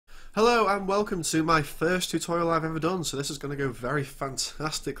Hello and welcome to my first tutorial I've ever done, so this is going to go very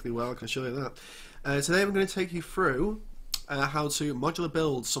fantastically well, I can assure you that. Today I'm going to take you through how to modular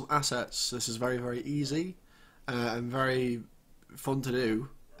build some assets. This is very easy and very fun to do.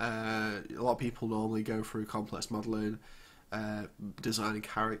 A lot of people normally go through complex modelling, designing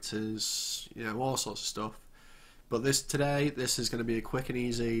characters, all sorts of stuff. But today this is going to be a quick and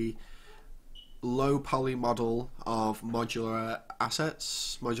easy low poly model of modular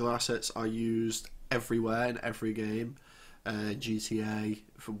assets. Modular assets are used everywhere in every game. GTA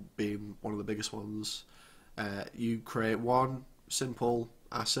for being one of the biggest ones. You create one simple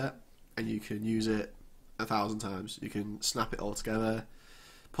asset and you can use it 1,000 times. You can snap it all together,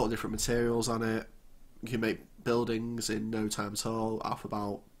 put different materials on it. You can make buildings in no time at all off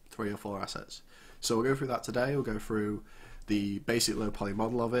about 3 or 4 assets. So we'll go through that today. We'll go through the basic low poly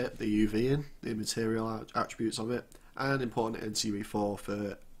model of it, the UV the material attributes of it, and importing it into UE4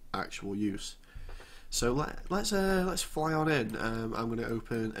 for actual use. So let's fly on in. I'm going to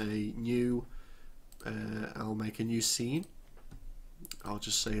open a new. I'll make a new scene. I'll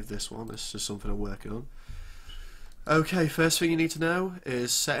just save this one. This is just something I'm working on. Okay, first thing you need to know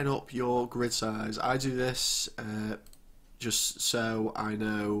is setting up your grid size. I do this just so I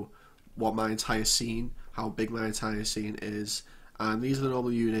know what my entire scene, how big my entire scene is, and these are the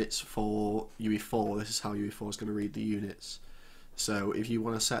normal units for UE4. This is how UE4 is going to read the units. So if you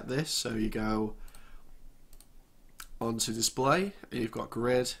want to set this, so you go onto display, and you've got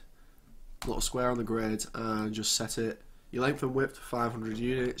grid, little square on the grid, and just set it, your length and width to 500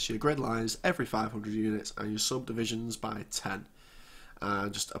 units, your grid lines every 500 units, and your subdivisions by 10.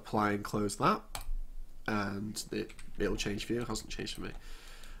 And just apply and close that, and it'll change for you. It hasn't changed for me.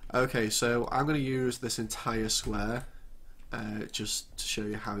 Okay, so I'm going to use this entire square just to show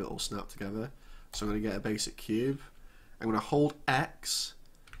you how it all snaps together. So I'm going to get a basic cube. I'm going to hold X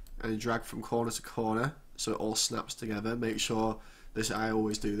and drag from corner to corner so it all snaps together. Make sure this, I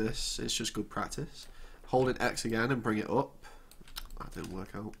always do this, it's just good practice. Holding X again and bring it up. That didn't work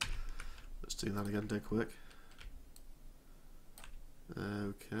out. Let's do that again dead quick.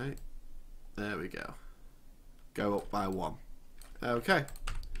 Okay, there we go. Go up by 1. Okay.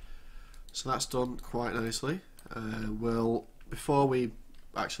 So that's done quite nicely. We'll go on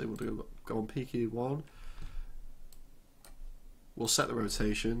PQ1. We'll set the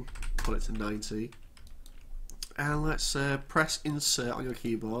rotation, put it to 90, and let's press Insert on your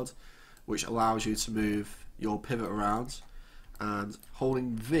keyboard, which allows you to move your pivot around, and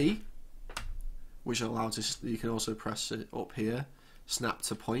holding V, which allows you can also press it up here, snap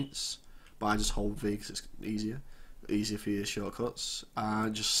to points, but I just hold V because it's easier for your shortcuts,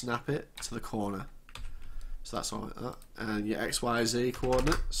 and just snap it to the corner. So that's all like that. And your XYZ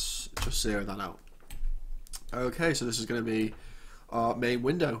coordinates, just zero that out. Okay, so this is going to be our main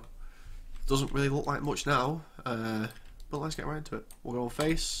window. Doesn't really look like much now, but let's get right into it. We'll go on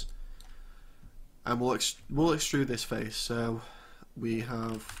face, and we'll extrude this face. So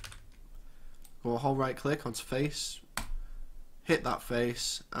we'll hold right click onto face, hit that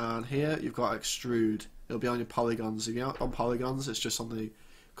face, and here you've got extrude. It'll be on your polygons. If you're on polygons, it's just on the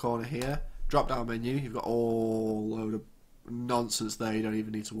corner here. Drop down menu, you've got all load of nonsense there you don't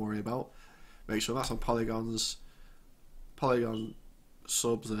even need to worry about. Make sure that's on polygons, polygon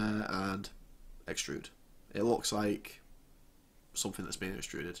subs there, and extrude. It looks like something that's being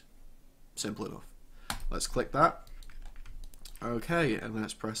extruded. Simple enough. Let's click that. Okay, and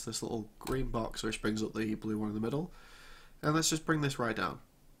let's press this little green box which brings up the blue one in the middle. And let's just bring this right down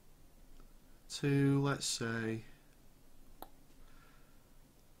to, let's say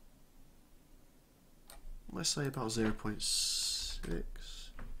about 0.6.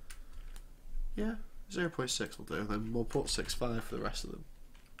 Yeah, 0.6 will do, then we'll put 6.5 for the rest of them.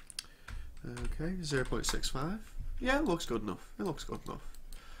 Okay, 0.65. Yeah, it looks good enough. It looks good enough.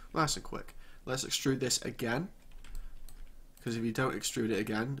 Nice and quick. Let's extrude this again, because if you don't extrude it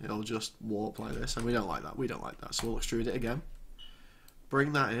again, it'll just warp like this, and we don't like that. We don't like that. So we'll extrude it again.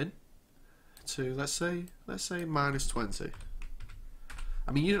 Bring that in to, let's say -20.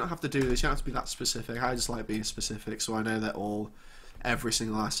 I mean, you don't have to do this, you don't have to be that specific. I just like being specific, so I know that every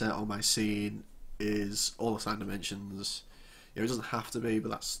single asset on my scene is all assigned dimensions. It doesn't have to be, but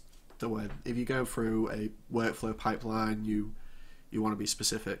that's the way. If you go through a workflow pipeline, you want to be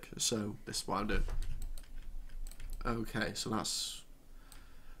specific, so this is what I'm doing. Okay, so that's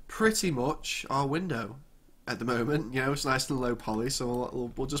pretty much our window at the moment. It's nice and low poly,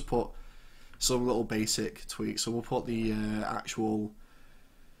 so we'll just put some little basic tweaks. So we'll put the actual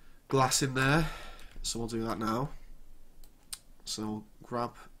glass in there, so we'll do that now. So we'll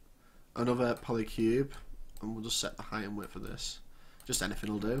grab another polycube and we'll just set the height and width of this. just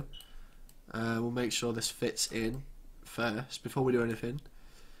anything will do. We'll make sure this fits in first before we do anything.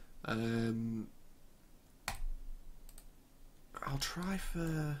 I'll try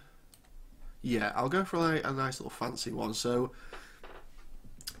for... Yeah, I'll go for like a nice little fancy one. So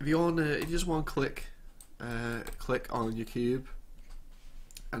if you want, if you just want to click on your cube,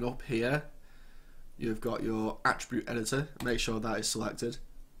 and up here you've got your attribute editor. Make sure that is selected,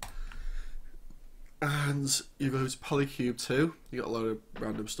 and you go to Polycube 2. You got a load of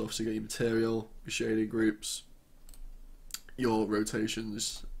random stuff. So you got your material, your shading groups, your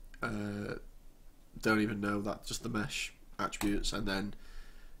rotations. Don't even know that, just the mesh attributes, and then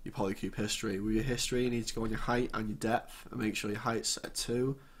your Polycube history. With your history, you need to go on your height and your depth, and make sure your height's at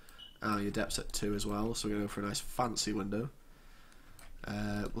 2 and your depth's at 2 as well. So we're going to go for a nice fancy window.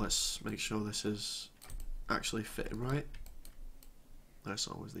 Let's make sure this is actually fitting right. That's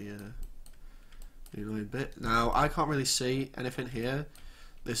always the annoying bit. Now I can't really see anything here.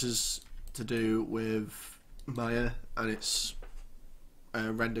 This is to do with Maya and its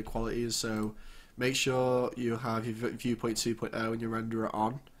render qualities. So make sure you have your viewpoint 2.0 and your renderer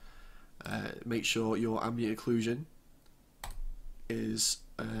on. Make sure your ambient occlusion is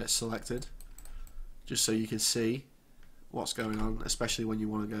selected, just so you can see what's going on, especially when you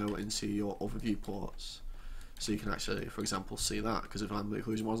want to go into your other viewports. So you can actually, for example, see that, because if ambient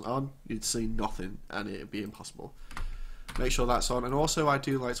occlusion wasn't on, you'd see nothing and it'd be impossible. Make sure that's on. And also I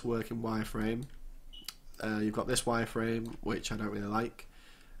do like to work in wireframe. You've got this wireframe, which I don't really like,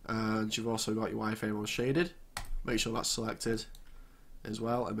 and you've also got your wireframe on shaded. Make sure that's selected as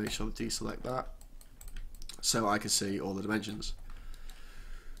well, and make sure to deselect that so I can see all the dimensions.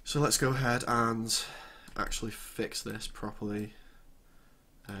 So let's go ahead and actually fix this properly.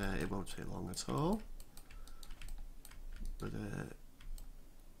 It won't take long at all, but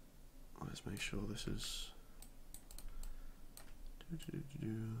let's make sure this is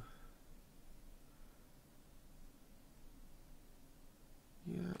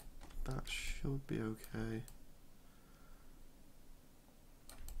yeah, that should be okay.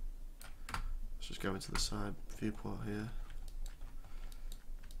 Let's just go into the side viewport here,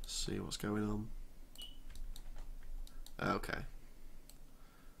 see what's going on. Okay,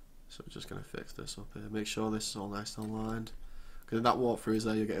 so we're just going to fix this up here, make sure this is all nice and aligned, because if that walkthrough is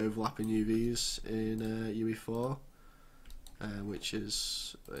there, you get overlapping UVs in UE4, which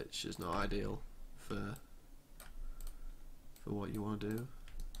is not ideal for what you want to do,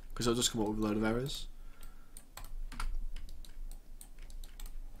 because it'll just come up with a load of errors,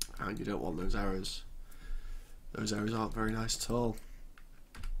 and you don't want those errors. Those errors aren't very nice at all.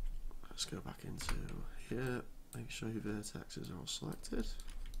 Let's go back into here, make sure your vertexes are all selected.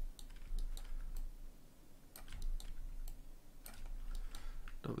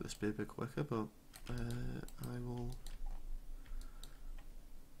 Don't want this to be a bit quicker, but I will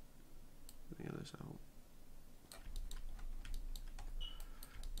figure this out.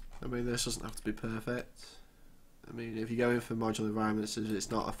 I mean, this doesn't have to be perfect. I mean, if you go in for modular environments, it's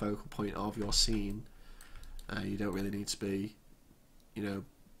not a focal point of your scene. You don't really need to be, you know,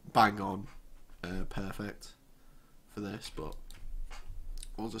 bang on perfect for this, but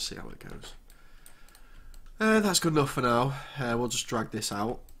we'll just see how it goes. That's good enough for now. We'll just drag this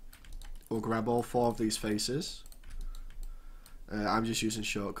out. We'll grab all 4 of these faces. I'm just using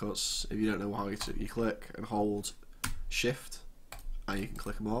shortcuts. If you don't know how you click and hold shift, and you can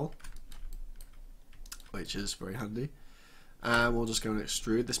click them all, which is very handy. And we'll just go and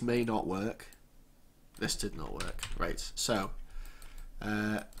extrude. This may not work. This did not work. Right, so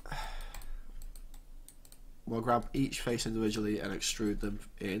we'll grab each face individually and extrude them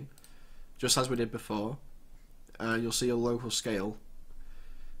in, just as we did before. And you'll see a local scale.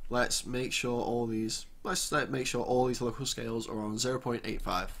 Let's make sure all these local scales are on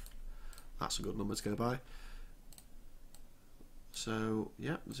 0.85. That's a good number to go by. So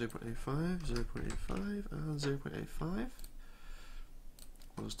yeah, 0.85, 0.85, and 0.85.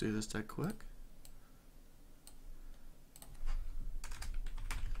 We'll just do this dead quick.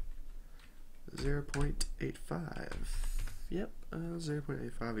 .85. Yep,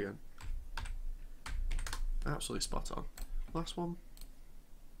 0.85 again. Absolutely spot on. Last one.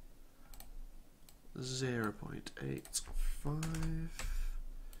 0.85.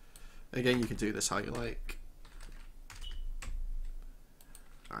 Again, you can do this how you like.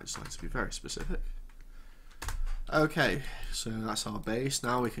 I just like to be very specific. Okay, so that's our base.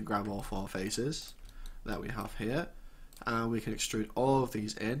 Now we can grab all 4 faces that we have here, and we can extrude all of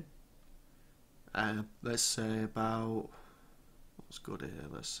these in. Let's say about, what's good here,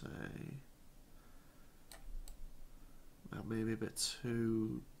 let's say well, maybe a bit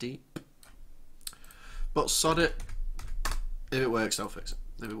too deep, but sod it, If it works, don't fix it.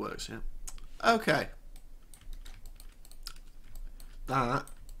 If it works, yeah. Okay. That,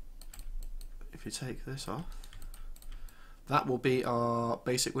 if you take this off, that will be our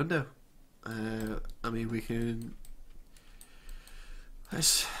basic window. I mean, we can,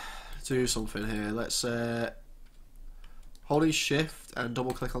 let's do something here. Let's holding shift and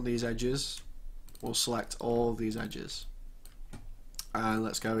double click on these edges. We'll select all these edges, and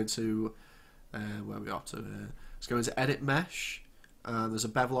let's go into where we are to. Let's go into edit mesh, and there's a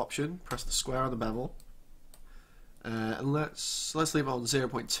bevel option. Press the square on the bevel, and let's leave it on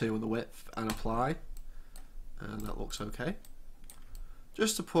 0.2 on the width and apply, and that looks okay.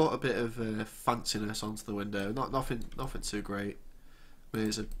 Just to put a bit of fanciness onto the window, nothing too great. I mean,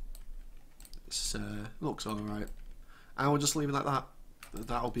 it looks all right, and we'll just leave it like that.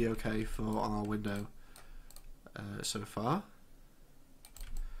 That'll be okay for our window so far.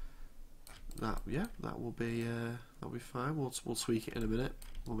 That will be that'll be fine. We'll tweak it in a minute.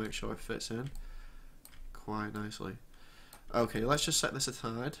 We'll make sure it fits in quite nicely. Okay, let's just set this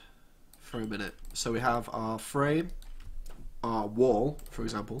aside for a minute. So we have our frame, our wall, for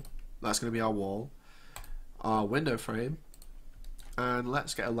example. That's going to be our wall, our window frame, and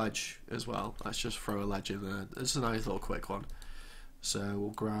let's get a ledge as well. Let's just throw a ledge in there. This is a nice little quick one. So we'll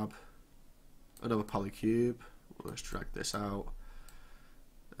grab another polycube. Let's drag this out,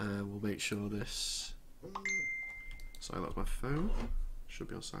 and we'll make sure this. Sorry, that was my phone. Should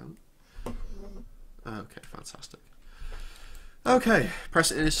be on silent. Okay, fantastic. Okay,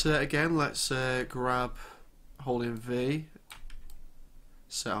 press insert again. Let's grab, holding V,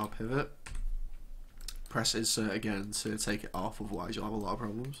 set our pivot. Press insert again to take it off, otherwise you'll have a lot of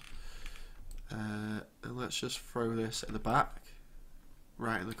problems. And let's just throw this at the back,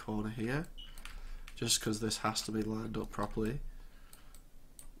 right in the corner here, just because this has to be lined up properly.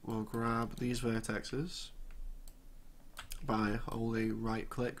 We'll grab these vertexes by holding right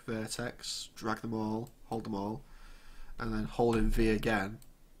click vertex, drag them all, hold them all, and then holding V again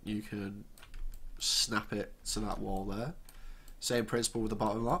you can snap it to that wall there. Same principle with the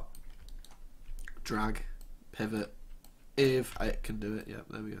bottom lot. Drag, pivot, if it can do it. Yep,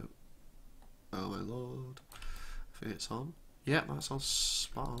 there we go. Oh my lord, I think it's on. Yep, that's on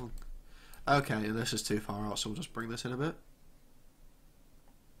spot on. Okay, and this is too far out, so we'll just bring this in a bit.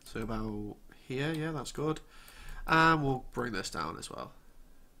 So about here, yeah, that's good. And we'll bring this down as well.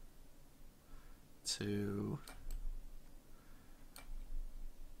 To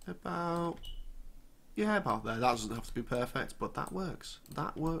about, yeah, about there. That doesn't have to be perfect, but that works.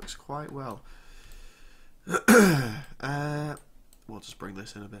 That works quite well. We'll just bring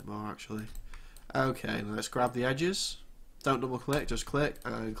this in a bit more actually. Okay, now let's grab the edges. Don't double click, just click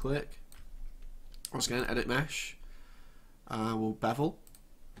and click. Once again, edit mesh. We'll bevel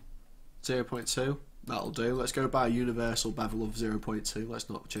 0.2. That'll do. Let's go by a universal bevel of 0.2. Let's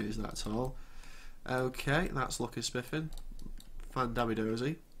not change that at all. Okay, that's looking spiffing.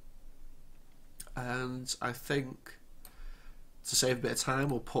 Fan-dabby-dozy. And I think to save a bit of time,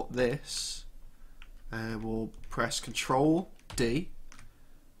 we'll put this and we'll press Control D.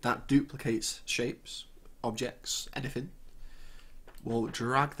 That duplicates shapes, objects, anything. We'll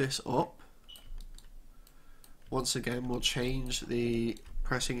drag this up. Once again, we'll change the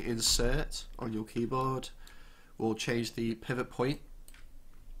pressing insert on your keyboard. We'll change the pivot point.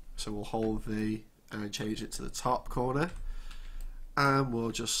 So we'll hold V and change it to the top corner. And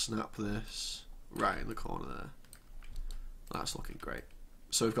we'll just snap this right in the corner there. That's looking great.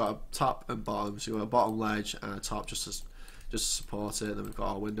 So we've got a top and bottom. So we've got a bottom ledge and a top just to support it. Then we've got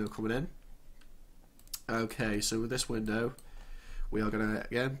our window coming in. Okay, so with this window, we are going to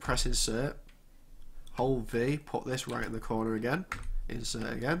again press insert, hold V, put this right in the corner again,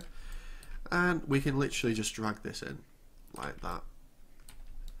 insert again, and we can literally just drag this in like that.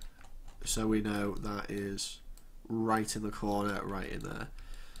 So we know that is right in the corner, right in there.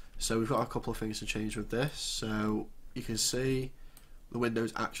 So we've got a couple of things to change with this. So you can see the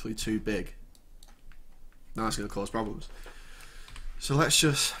window's actually too big. Now that's going to cause problems. So let's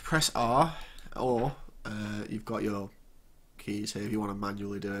just press R, or you've got your keys here if you want to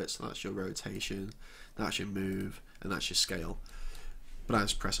manually do it. So that's your rotation, that's your move, and that's your scale. But I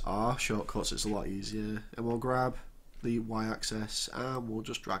just press R, shortcuts, it's a lot easier. And we'll grab the Y-axis and we'll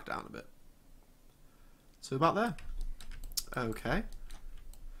just drag down a bit. So about there. Okay.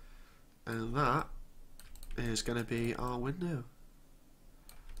 And that is going to be our window.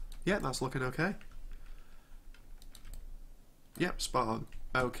 Yeah, that's looking okay. Yep, spot on.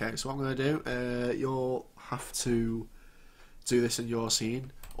 Okay, so what I'm going to do, you'll have to do this in your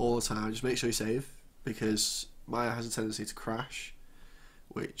scene all the time. Just make sure you save, because Maya has a tendency to crash,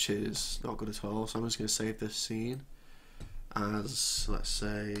 which is not good at all. So I'm just going to save this scene. as, let's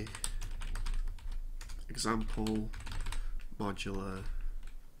say, example modular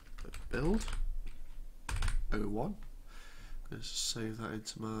build 01. Let's save that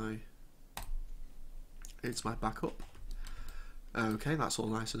into my backup. Okay, that's all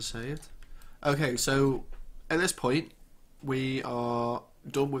nice and saved. Okay, so at this point we are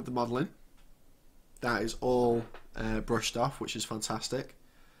done with the modelling. That is all brushed off, which is fantastic.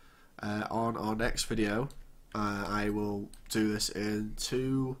 On our next video, I will do this in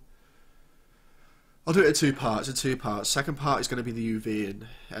I'll do it in two parts. Second part is going to be the UV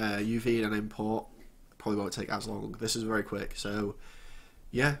and import. Probably won't take as long. This is very quick. So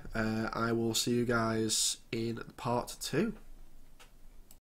yeah, I will see you guys in part 2.